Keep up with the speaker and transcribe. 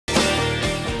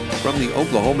From the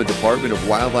Oklahoma Department of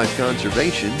Wildlife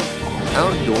Conservation,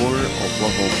 Outdoor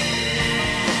Oklahoma.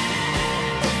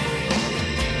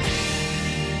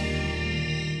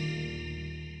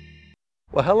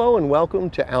 Well, hello and welcome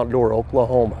to Outdoor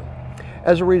Oklahoma.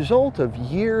 As a result of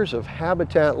years of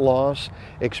habitat loss,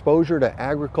 exposure to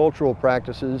agricultural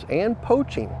practices, and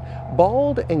poaching,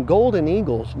 bald and golden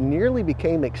eagles nearly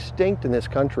became extinct in this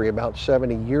country about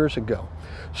 70 years ago.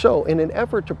 So, in an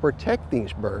effort to protect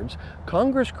these birds,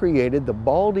 Congress created the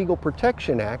Bald Eagle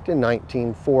Protection Act in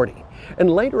 1940,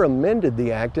 and later amended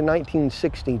the act in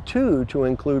 1962 to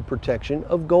include protection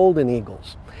of golden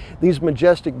eagles. These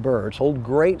majestic birds hold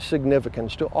great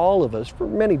significance to all of us for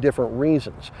many different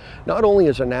reasons, not only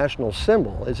as a national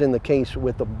symbol, as in the case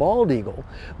with the bald eagle,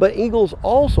 but eagles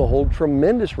also hold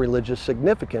tremendous religious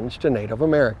significance to Native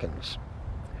Americans.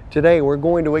 Today we're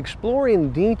going to explore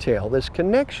in detail this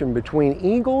connection between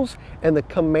eagles and the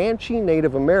Comanche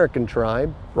Native American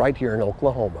tribe right here in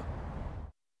Oklahoma.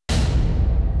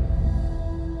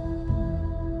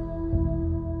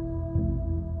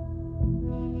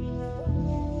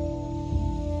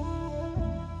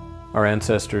 Our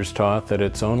ancestors taught that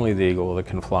it's only the eagle that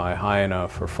can fly high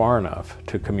enough or far enough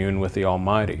to commune with the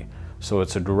Almighty. So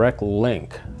it's a direct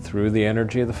link through the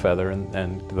energy of the feather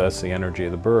and thus the energy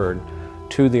of the bird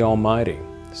to the Almighty.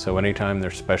 So anytime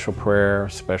there's special prayer,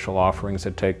 special offerings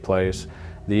that take place,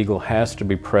 the eagle has to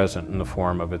be present in the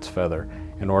form of its feather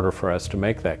in order for us to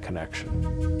make that connection.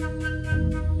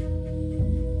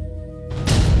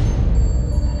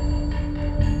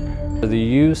 The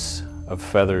use of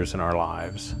feathers in our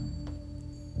lives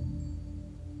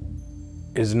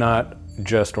is not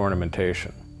just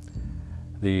ornamentation.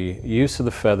 The use of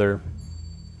the feather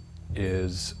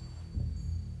is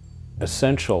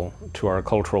essential to our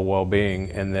cultural well-being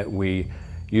in that we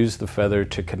use the feather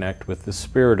to connect with the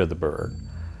spirit of the bird.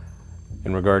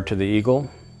 In regard to the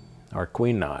eagle, our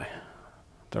queen-nai,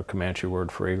 the Comanche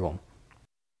word for eagle,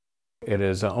 it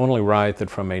is only right that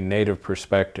from a native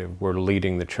perspective we're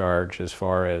leading the charge as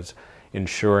far as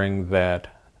ensuring that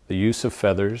the use of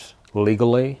feathers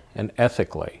legally and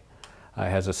ethically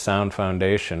has a sound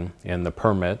foundation in the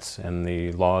permits and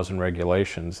the laws and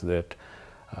regulations that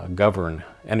govern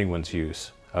anyone's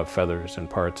use of feathers and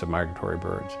parts of migratory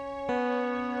birds.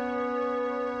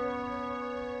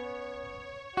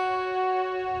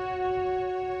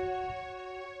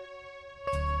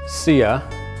 SIA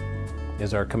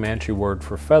is our Comanche word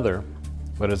for feather,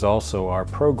 but is also our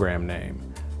program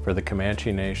name for the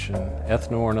Comanche Nation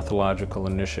Ethno-Ornithological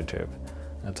Initiative.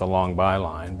 That's a long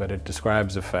byline, but it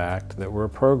describes the fact that we're a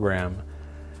program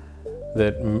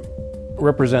that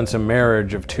represents a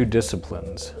marriage of two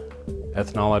disciplines: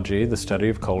 ethnology, the study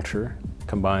of culture,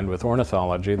 combined with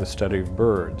ornithology, the study of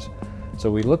birds.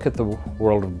 So we look at the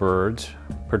world of birds,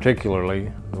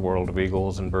 particularly the world of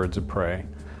eagles and birds of prey,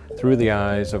 through the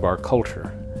eyes of our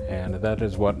culture, and that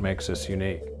is what makes us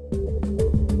unique.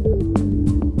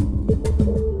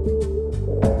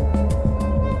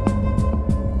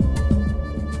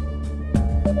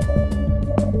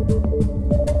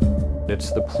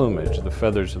 It's the plumage, the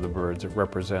feathers of the birds that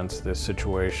represents this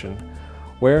situation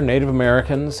where Native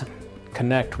Americans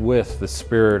connect with the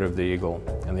spirit of the eagle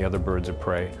and the other birds of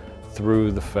prey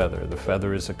through the feather. The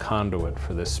feather is a conduit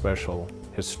for this special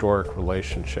historic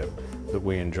relationship that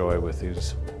we enjoy with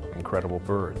these incredible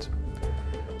birds.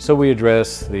 So we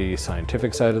address the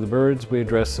scientific side of the birds, we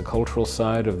address the cultural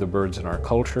side of the birds in our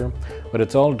culture, but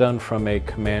it's all done from a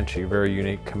Comanche, very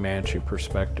unique Comanche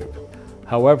perspective.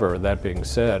 However, that being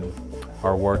said,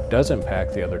 our work does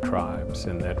impact the other tribes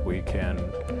in that we can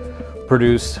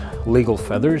produce legal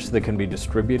feathers that can be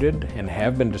distributed and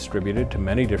have been distributed to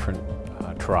many different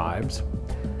tribes,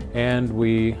 and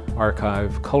we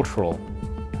archive cultural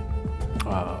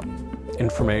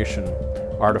information,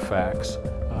 artifacts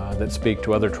that speak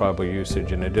to other tribal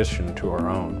usage in addition to our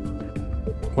own.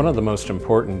 One of the most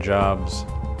important jobs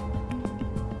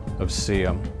of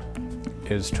SIA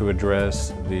is to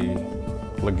address the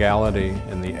legality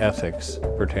and the ethics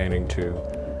pertaining to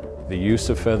the use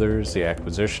of feathers, the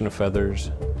acquisition of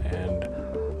feathers, and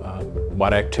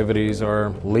what activities are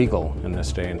legal in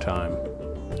this day and time.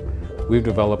 We've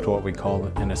developed what we call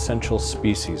an essential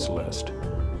species list.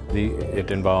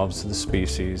 It involves the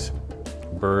species,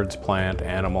 birds, plant,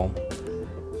 animal,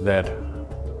 that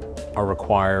are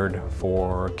required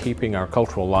for keeping our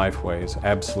cultural lifeways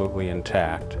absolutely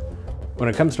intact. When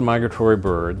it comes to migratory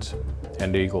birds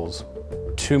and eagles,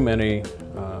 too many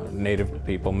Native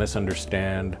people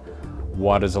misunderstand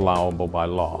what is allowable by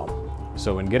law.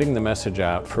 So in getting the message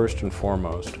out, first and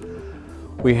foremost,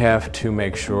 we have to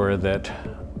make sure that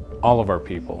all of our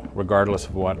people, regardless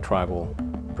of what tribal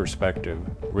perspective,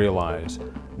 realize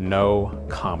no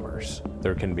commerce.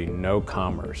 There can be no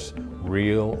commerce,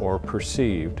 real or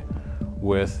perceived,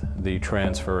 with the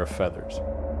transfer of feathers.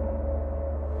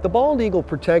 The Bald Eagle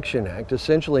Protection Act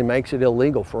essentially makes it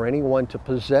illegal for anyone to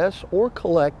possess or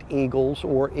collect eagles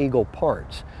or eagle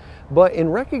parts. But in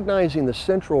recognizing the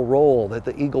central role that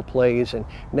the eagle plays in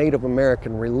Native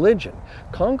American religion,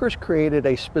 Congress created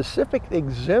a specific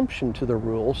exemption to the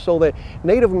rule so that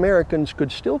Native Americans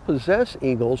could still possess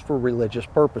eagles for religious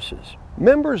purposes.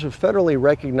 Members of federally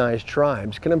recognized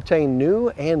tribes can obtain new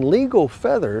and legal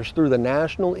feathers through the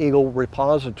National Eagle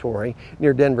Repository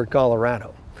near Denver,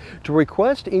 Colorado. To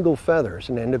request eagle feathers,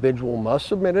 an individual must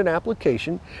submit an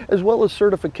application as well as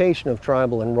certification of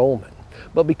tribal enrollment.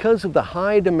 But because of the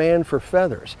high demand for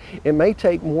feathers, it may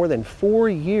take more than 4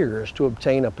 years to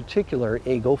obtain a particular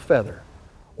eagle feather.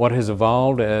 What has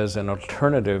evolved as an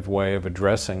alternative way of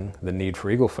addressing the need for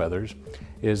eagle feathers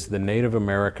is the Native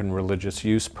American Religious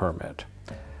Use Permit.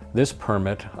 This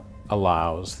permit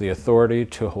allows the authority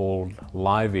to hold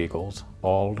live eagles,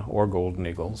 bald or golden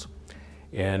eagles,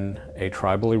 in a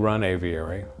tribally run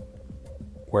aviary,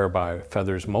 whereby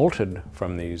feathers molted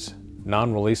from these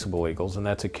non-releasable eagles, and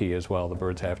that's a key as well, the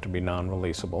birds have to be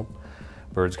non-releasable,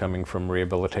 birds coming from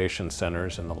rehabilitation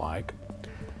centers and the like.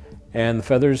 And the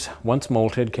feathers, once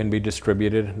molted, can be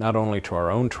distributed not only to our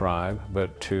own tribe,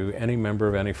 but to any member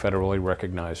of any federally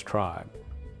recognized tribe.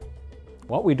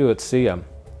 What we do at SIA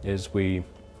is we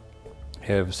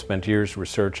have spent years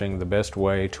researching the best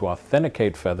way to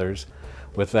authenticate feathers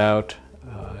without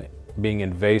being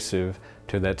invasive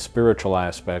to that spiritual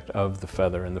aspect of the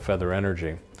feather and the feather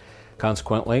energy.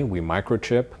 Consequently, we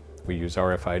microchip, we use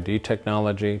RFID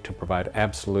technology to provide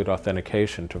absolute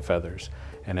authentication to feathers.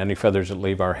 And any feathers that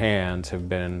leave our hands have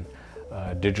been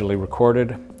digitally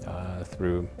recorded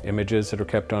through images that are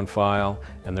kept on file,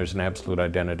 and there's an absolute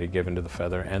identity given to the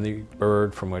feather and the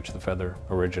bird from which the feather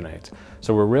originates.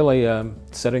 So we're really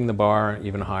setting the bar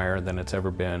even higher than it's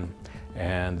ever been.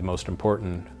 And the most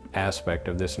important aspect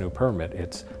of this new permit,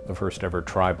 it's the first ever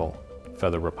tribal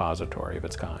feather repository of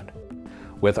its kind.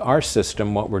 With our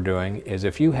system, what we're doing is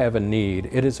if you have a need,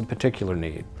 it is a particular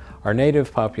need. Our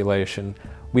native population,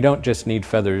 we don't just need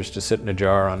feathers to sit in a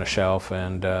jar on a shelf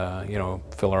and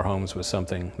fill our homes with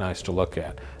something nice to look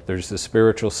at. There's the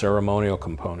spiritual ceremonial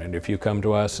component. If you come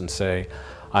to us and say,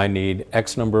 I need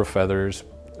X number of feathers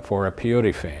for a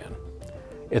peyote fan,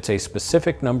 it's a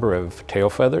specific number of tail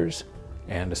feathers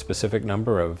and a specific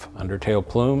number of undertail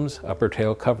plumes, upper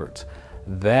tail coverts.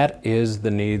 That is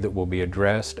the need that will be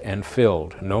addressed and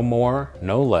filled, no more,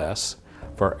 no less,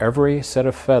 for every set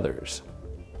of feathers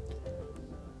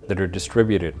that are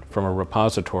distributed from a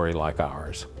repository like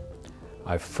ours.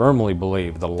 I firmly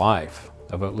believe the life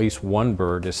of at least one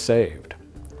bird is saved.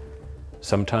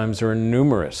 Sometimes there are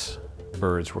numerous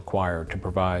birds required to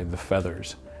provide the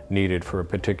feathers needed for a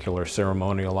particular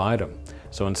ceremonial item.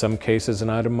 So in some cases, an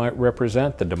item might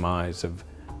represent the demise of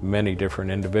many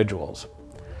different individuals.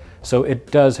 So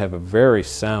it does have a very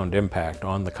sound impact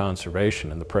on the conservation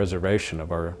and the preservation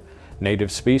of our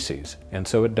native species. And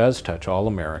so it does touch all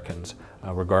Americans,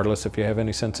 regardless if you have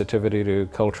any sensitivity to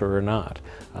culture or not.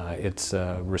 It's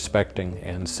respecting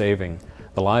and saving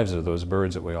the lives of those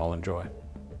birds that we all enjoy.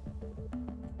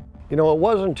 You know, it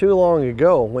wasn't too long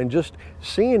ago when just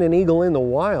seeing an eagle in the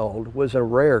wild was a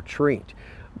rare treat.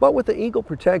 But with the Eagle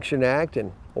Protection Act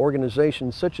and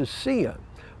organizations such as SIA,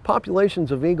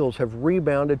 populations of eagles have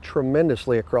rebounded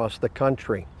tremendously across the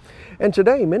country. And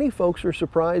today, many folks are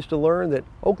surprised to learn that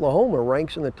Oklahoma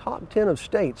ranks in the top 10 of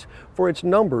states for its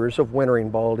numbers of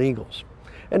wintering bald eagles.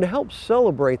 And to help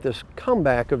celebrate this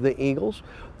comeback of the eagles,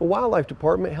 the Wildlife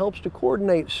Department helps to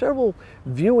coordinate several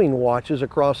viewing watches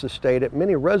across the state at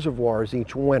many reservoirs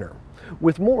each winter.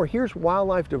 With more, here's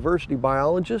wildlife diversity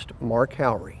biologist Mark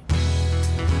Howry.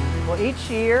 Well, each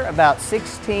year, about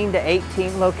 16 to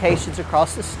 18 locations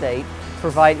across the state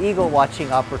provide eagle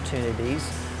watching opportunities.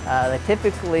 They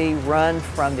typically run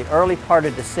from the early part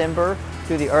of December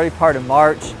through the early part of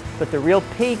March, but the real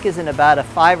peak is in about a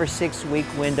 5 or 6 week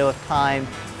window of time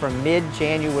from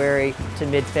mid-January to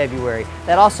mid-February.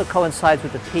 That also coincides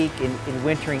with the peak in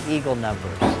wintering eagle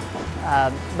numbers.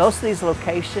 Most of these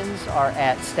locations are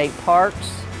at state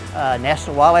parks,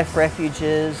 national wildlife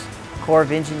refuges, Corps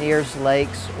of Engineers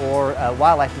lakes, or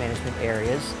wildlife management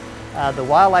areas. The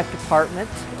Wildlife Department,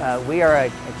 we are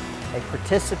a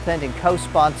participant and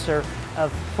co-sponsor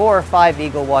of 4 or 5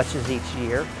 eagle watches each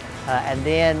year, and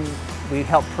then we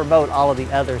help promote all of the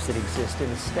others that exist in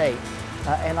the state.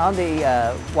 And on the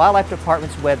Wildlife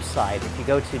Department's website, if you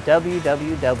go to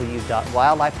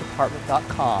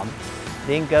www.wildlifedepartment.com,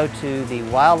 then go to the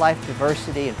Wildlife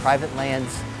Diversity and Private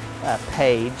Lands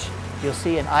page, you'll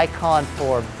see an icon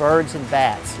for birds and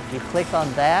bats. If you click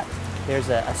on that, there's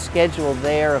a schedule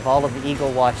there of all of the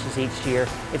Eagle Watches each year.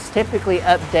 It's typically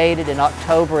updated in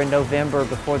October and November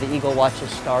before the Eagle Watches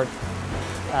start.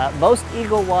 Most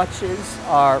Eagle Watches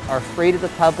are free to the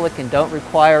public and don't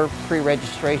require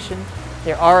pre-registration.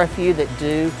 There are a few that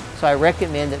do, so I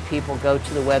recommend that people go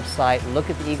to the website, look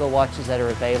at the Eagle Watches that are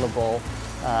available,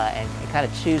 and kind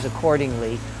of choose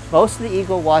accordingly. Most of the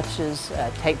Eagle Watches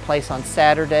take place on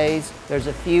Saturdays. There's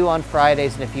a few on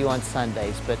Fridays and a few on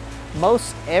Sundays, but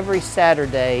most every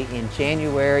Saturday in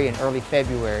January and early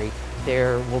February,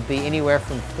 there will be anywhere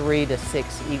from 3 to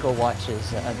 6 Eagle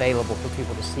Watches available for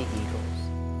people to see eagles.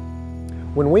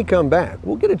 When we come back,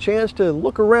 we'll get a chance to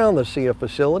look around the SIA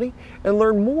facility and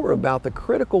learn more about the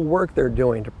critical work they're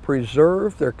doing to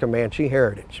preserve their Comanche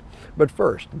heritage. But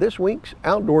first, this week's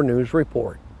Outdoor News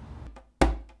Report.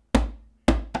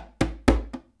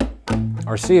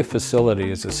 Our SIA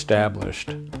facility is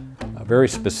established very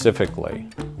specifically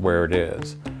where it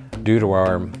is due to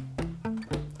our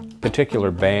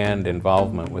particular band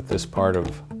involvement with this part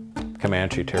of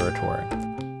Comanche territory.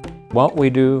 What we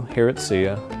do here at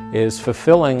SIA is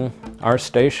fulfilling our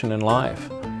station in life,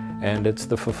 and it's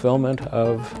the fulfillment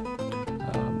of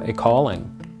a calling,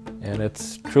 and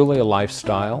it's truly a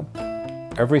lifestyle.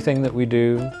 Everything that we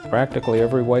do, practically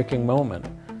every waking moment,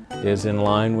 is in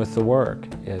line with the work.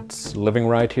 It's living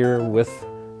right here with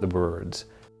the birds.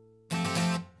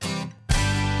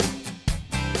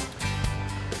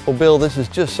 Well, Bill, this is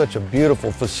just such a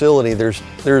beautiful facility.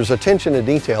 There's attention to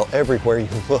detail everywhere you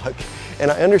look. And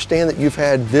I understand that you've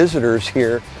had visitors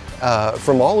here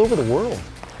from all over the world.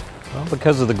 Well,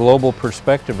 because of the global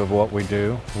perspective of what we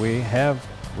do, we have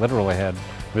literally had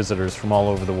visitors from all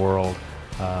over the world.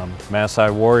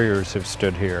 Maasai warriors have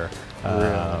stood here.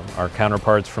 Our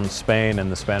counterparts from Spain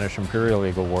and the Spanish Imperial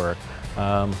Eagle work.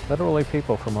 Literally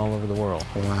people from all over the world.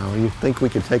 Wow, you think we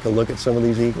could take a look at some of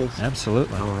these eagles?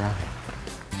 Absolutely. All right.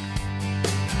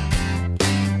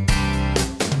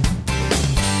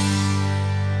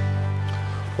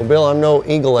 Well, Bill, I'm no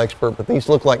eagle expert, but these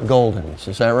look like goldens,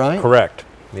 is that right? Correct.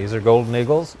 These are golden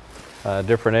eagles,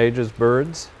 different ages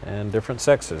birds, and different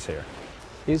sexes here.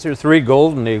 These are 3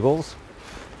 golden eagles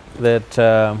that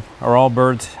are all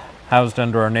birds housed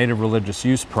under our native religious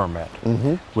use permit,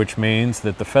 which means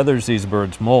that the feathers these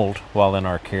birds molt while in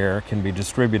our care can be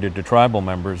distributed to tribal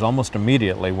members almost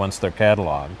immediately once they're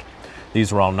cataloged.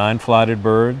 These are all 9-flighted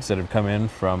birds that have come in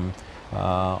from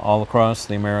all across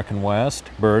the American West,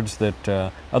 birds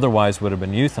that otherwise would have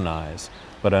been euthanized.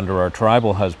 But under our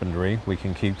tribal husbandry, we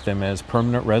can keep them as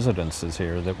permanent residences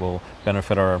here that will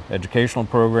benefit our educational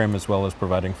program as well as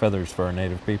providing feathers for our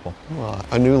native people. Well,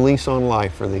 a new lease on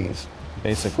life for these.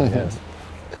 Basically, yes.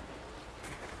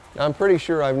 I'm pretty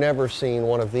sure I've never seen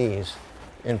one of these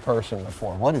in person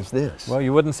before. What is this? Well,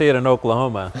 you wouldn't see it in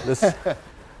Oklahoma.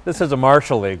 This is a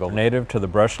martial eagle, native to the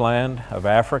brushland of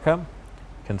Africa,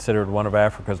 considered one of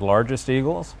Africa's largest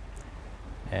eagles.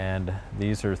 And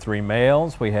these are 3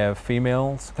 males. We have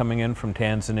females coming in from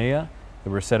Tanzania that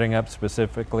we're setting up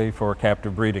specifically for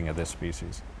captive breeding of this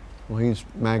species. Well, he's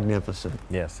magnificent.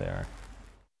 Yes, they are.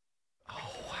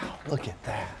 Oh, wow, look at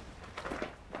that.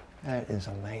 That is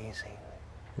amazing.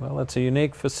 Well, it's a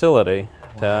unique facility,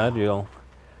 Todd. Wow.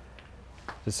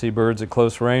 To see birds at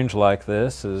close range like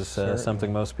this is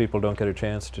something most people don't get a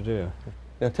chance to do.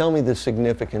 Now tell me the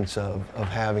significance of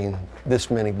having this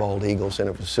many bald eagles in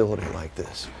a facility like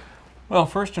this. Well,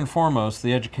 first and foremost,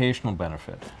 the educational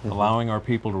benefit, allowing our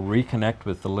people to reconnect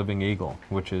with the living eagle,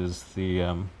 which is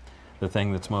the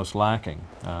thing that's most lacking.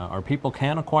 Our people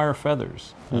can acquire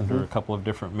feathers under a couple of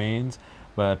different means,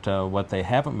 but what they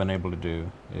haven't been able to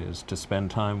do is to spend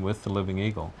time with the living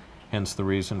eagle. Hence the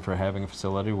reason for having a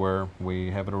facility where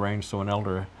we have it arranged so an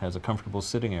elder has a comfortable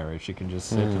sitting area. She can just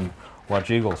sit and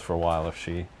watch eagles for a while if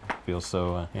she feels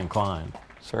so inclined.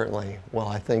 Certainly. Well,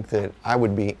 I think that I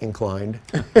would be inclined.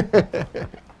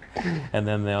 And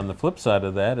then on the flip side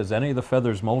of that is any of the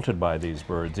feathers molted by these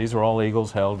birds. These are all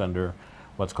eagles held under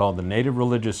what's called the Native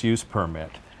Religious Use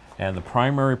Permit. And the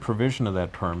primary provision of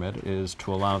that permit is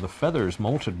to allow the feathers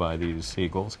molted by these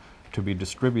eagles to be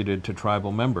distributed to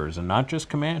tribal members, and not just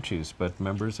Comanches, but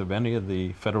members of any of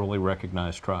the federally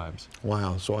recognized tribes.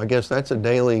 Wow, so I guess that's a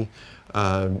daily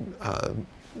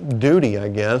duty, I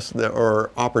guess,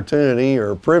 or opportunity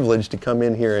or privilege to come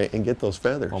in here and get those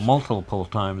feathers. Well, multiple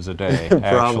times a day,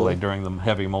 actually, during the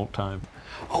heavy molt time.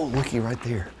 Oh, looky right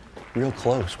there, real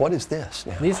close. What is this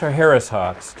now? These are Harris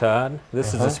hawks, Todd.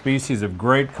 This is a species of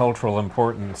great cultural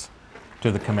importance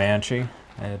to the Comanche.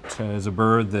 It is a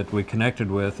bird that we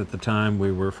connected with at the time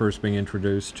we were first being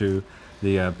introduced to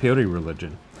the peyote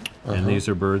religion. And these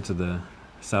are birds of the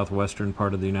southwestern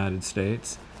part of the United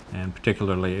States, and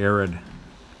particularly arid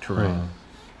terrain.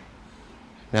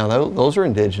 Now those are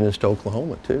indigenous to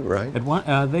Oklahoma too, right?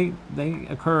 They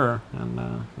occur,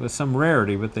 and with some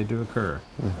rarity, but they do occur.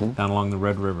 Down along the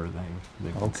Red River,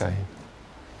 they can see.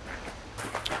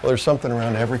 Well, there's something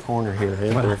around every corner here,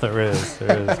 isn't Well, there? there is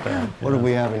that. What do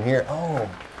we have in here? Oh,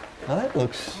 now that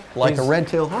looks like a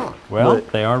red-tailed hawk. Well,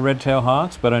 they are red-tailed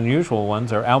hawks, but unusual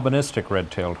ones are albinistic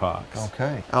red-tailed hawks.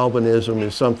 Okay. Albinism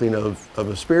is something of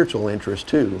a spiritual interest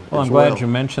too. Well, I'm glad you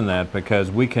mentioned that,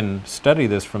 because we can study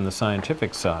this from the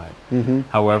scientific side.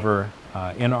 However,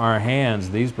 in our hands,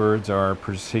 these birds are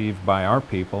perceived by our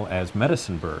people as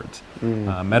medicine birds.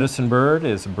 Medicine bird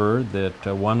is a bird that,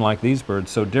 one like these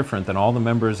birds, so different than all the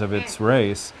members of its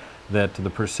race, that the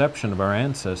perception of our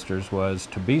ancestors was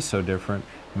to be so different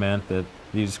meant that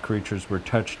these creatures were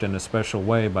touched in a special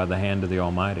way by the hand of the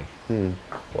Almighty.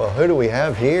 Well, who do we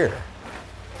have here?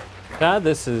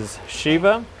 This is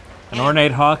Shiva, an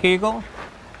ornate hawk eagle,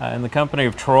 in the company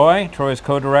of Troy. Troy's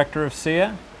co-director of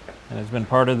SIA, and has been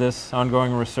part of this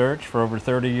ongoing research for over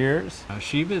 30 years.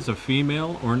 Shiva is a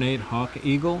female ornate hawk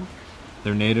eagle.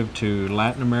 They're native to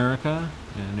Latin America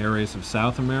and areas of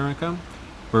South America,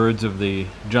 birds of the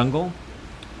jungle.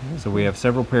 So we have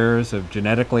several pairs of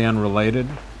genetically unrelated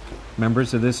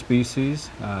members of this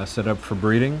species set up for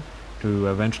breeding to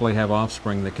eventually have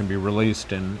offspring that can be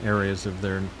released in areas of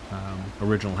their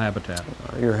original habitat.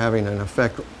 You're having an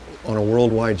effect on a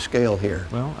worldwide scale here.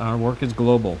 Well, our work is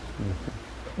global.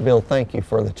 Bill, thank you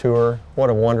for the tour.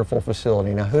 What a wonderful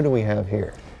facility. Now, who do we have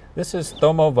here? This is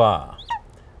Thomova.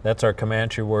 That's our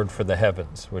Comanche word for the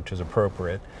heavens, which is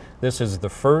appropriate. This is the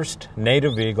first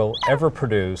native eagle ever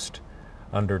produced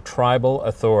under tribal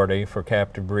authority for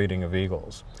captive breeding of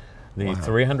eagles. The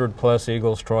 300 plus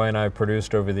eagles Troy and I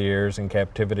produced over the years in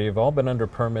captivity have all been under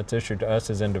permits issued to us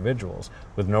as individuals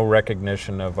with no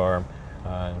recognition of our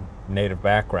native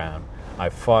background. I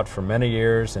fought for many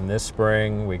years, and this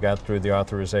spring we got through the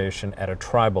authorization at a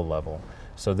tribal level.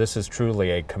 So this is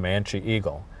truly a Comanche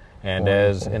eagle. And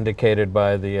as indicated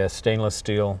by the stainless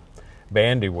steel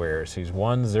band he wears, he's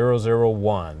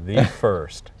 1001, the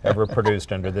first ever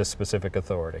produced under this specific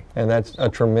authority. And that's a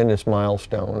tremendous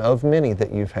milestone of many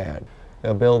that you've had.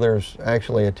 Now, Bill, there's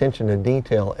actually attention to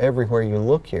detail everywhere you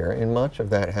look here, and much of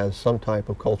that has some type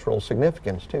of cultural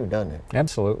significance too, doesn't it?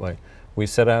 Absolutely. We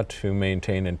set out to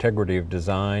maintain integrity of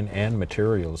design and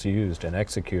materials used in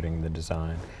executing the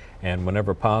design, and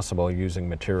whenever possible using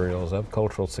materials of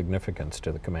cultural significance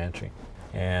to the Comanche.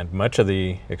 And much of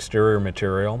the exterior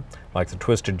material, like the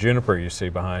twisted juniper you see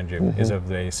behind you, is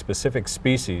of a specific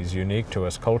species unique to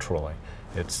us culturally.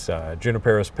 It's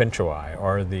Juniperus pinchoi,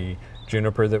 or the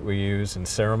juniper that we use in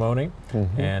ceremony,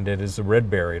 and it is the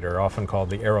red-berried, or often called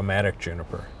the aromatic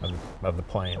juniper of the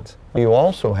plains. You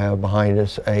also have behind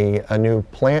us a new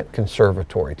plant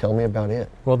conservatory. Tell me about it.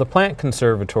 Well, the plant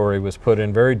conservatory was put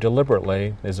in very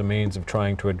deliberately as a means of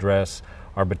trying to address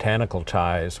our botanical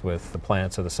ties with the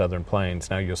plants of the southern plains.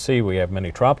 Now you'll see we have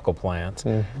many tropical plants.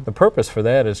 The purpose for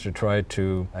that is to try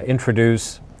to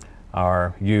introduce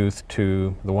our youth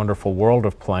to the wonderful world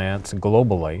of plants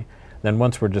globally. Then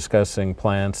once we're discussing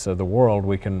plants of the world,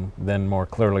 we can then more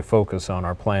clearly focus on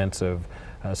our plants of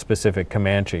specific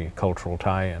Comanche cultural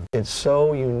tie-in. It's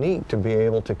so unique to be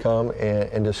able to come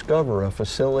and discover a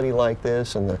facility like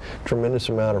this, and the tremendous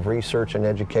amount of research and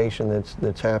education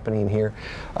that's happening here.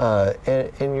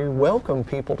 And you welcome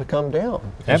people to come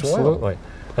down as Absolutely. well.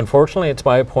 Unfortunately, it's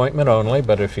by appointment only,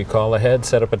 but if you call ahead,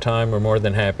 set up a time, we're more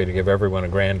than happy to give everyone a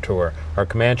grand tour. Our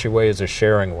Comanche way is a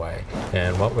sharing way,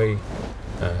 and what we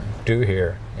do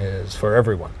here is for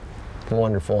everyone.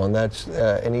 Wonderful, and that's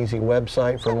an easy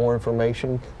website for more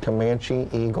information,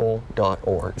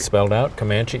 ComancheEagle.org. Spelled out,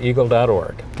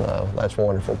 ComancheEagle.org. That's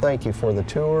wonderful. Thank you for the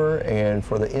tour and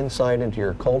for the insight into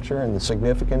your culture and the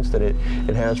significance that it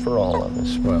has for all of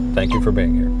us. Well, thank you for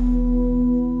being here.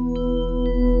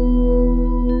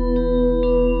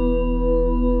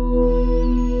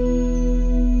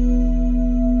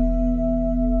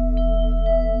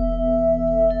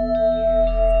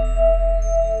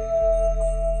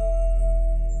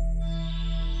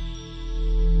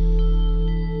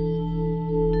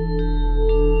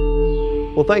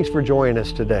 Well, thanks for joining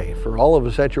us today. For all of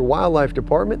us at your Wildlife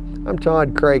Department, I'm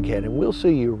Todd Craighead, and we'll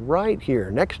see you right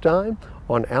here next time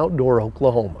on Outdoor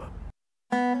Oklahoma.